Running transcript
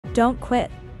Don't quit.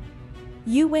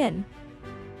 You win.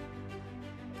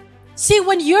 See,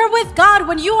 when you're with God,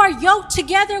 when you are yoked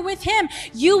together with Him,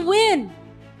 you win.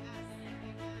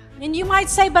 And you might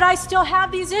say, but I still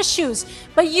have these issues.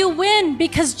 But you win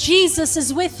because Jesus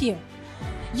is with you.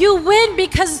 You win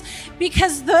because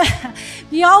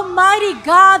the Almighty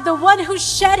God, the one who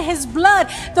shed His blood,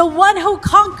 the one who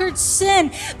conquered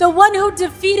sin, the one who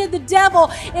defeated the devil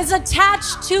is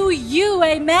attached to you,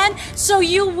 amen? So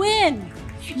you win.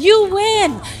 You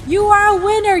win. You are a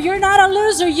winner. You're not a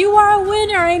loser. You are a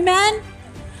winner, amen?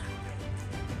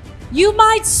 You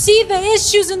might see the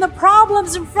issues and the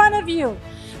problems in front of you.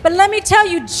 But let me tell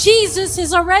you, Jesus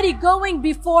is already going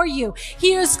before you.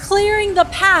 He is clearing the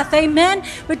path, amen?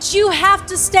 But you have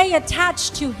to stay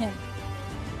attached to Him.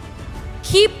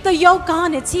 Keep the yoke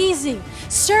on, it's easy.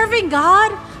 Serving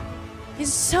God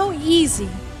is so easy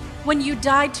when you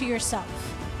die to yourself.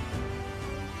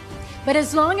 But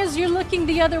as long as you're looking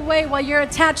the other way while you're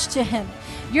attached to Him,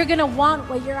 you're gonna want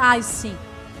what your eyes see.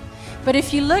 But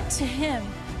if you look to Him,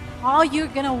 all you're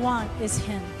gonna want is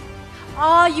Him.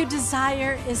 All you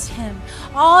desire is Him.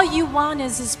 All you want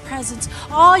is His presence.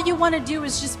 All you want to do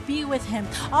is just be with Him.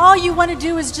 All you want to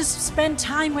do is just spend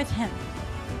time with Him.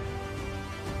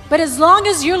 But as long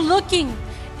as you're looking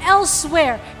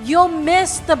elsewhere, you'll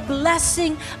miss the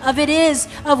blessing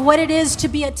of what it is to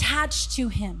be attached to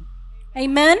Him.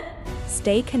 Amen?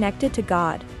 Stay connected to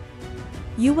God.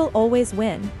 You will always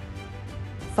win.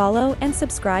 Follow and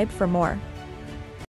subscribe for more.